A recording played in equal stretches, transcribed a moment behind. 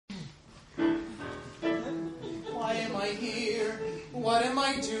I here? What am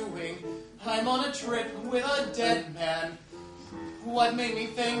I doing? I'm on a trip with a dead man. What made me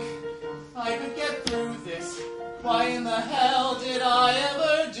think I could get through this? Why in the hell did I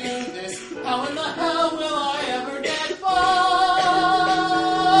ever do this? How in the hell will I ever get by?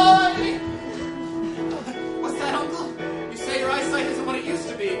 What's that, Uncle? You say your eyesight isn't what it used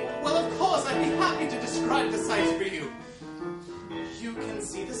to be. Well, of course, I'd be happy to describe the sights for you. You can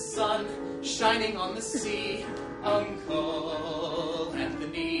see the sun shining on the sea, Uncle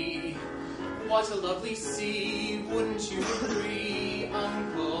Anthony. What a lovely sea, wouldn't you agree,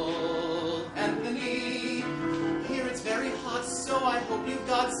 Uncle Anthony? Here it's very hot, so I hope you've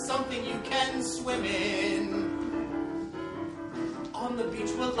got something you can swim in. On the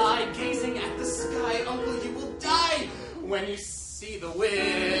beach we'll lie, gazing at the sky, Uncle, you will die when you see the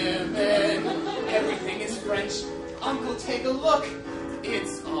women. Everything is French. Uncle, take a look.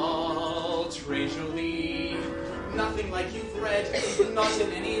 It's all très joli. Nothing like you've read, not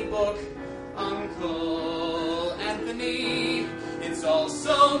in any book, Uncle Anthony. It's all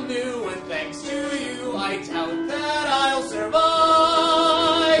so new, and thanks to you, I doubt that I'll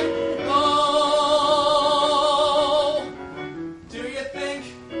survive. Oh, do you think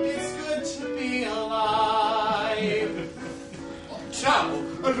it's good to be alive? Ciao,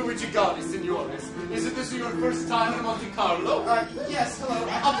 Luigi Gatti, signores. Is it this your first time in Monte Carlo? Yes, hello.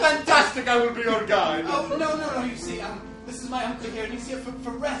 Fantastic, I will be your guide. Oh, no, you see, this is my uncle here, and he's here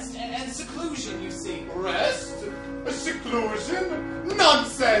for rest and seclusion, you see. Rest? Seclusion?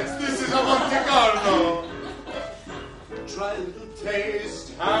 Nonsense! This is a Monte Carlo! Try a little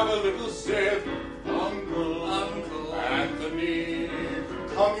taste, have a little sip, Uncle Anthony.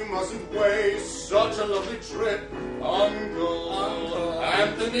 Come, you mustn't waste such a lovely trip, Uncle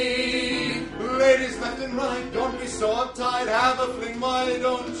Anthony. Ladies left and right, don't be so uptight, have a fling, why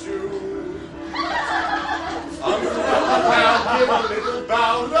don't you? Uncle, give a little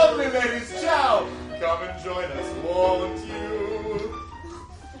bow, lovely ladies, ciao. Come and join us, won't you?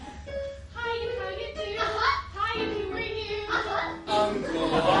 How you do? How you you?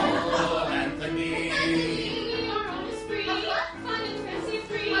 Uncle Anthony. We are on a spree, fun and fancy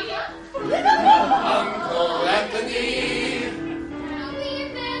free. Uncle Anthony. Now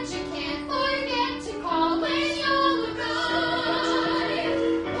leave that you can't forget to call when you're good.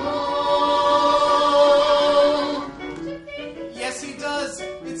 Oh, yes he does.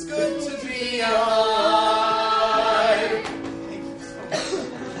 It's good to be alive. Thank you so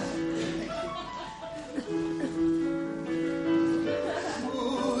much.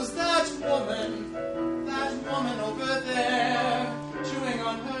 Who's that woman? That woman over there, chewing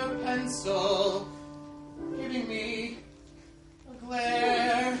on her pencil, giving me a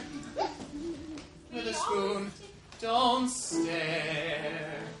glare with a spoon. Don't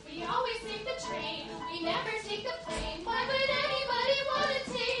stare. We always take the train, we never take the plane. Why would anybody want to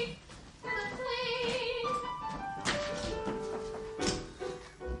take the plane?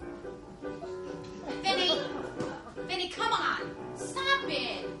 Vinny, come on. Stop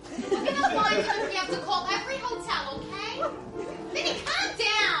it. Look at the line comes, we have to call every hotel, okay? Vinny, calm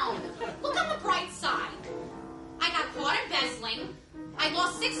down. Look on the bright side. I got caught embezzling. I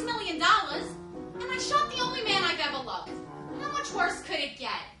lost $6 million. And I shot the only man I've ever loved. How much worse could it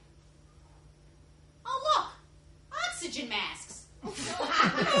get? Oh, look. Oxygen masks.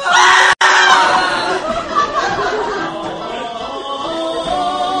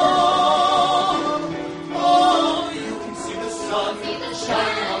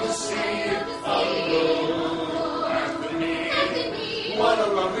 Shining on the sea, Uncle Anthony. What a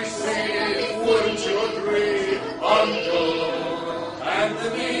lovely sea, wouldn't you agree, Uncle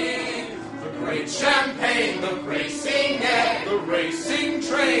Anthony? The great champagne, the racing air, the racing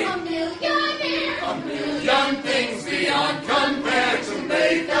train. A millionaire. A million things beyond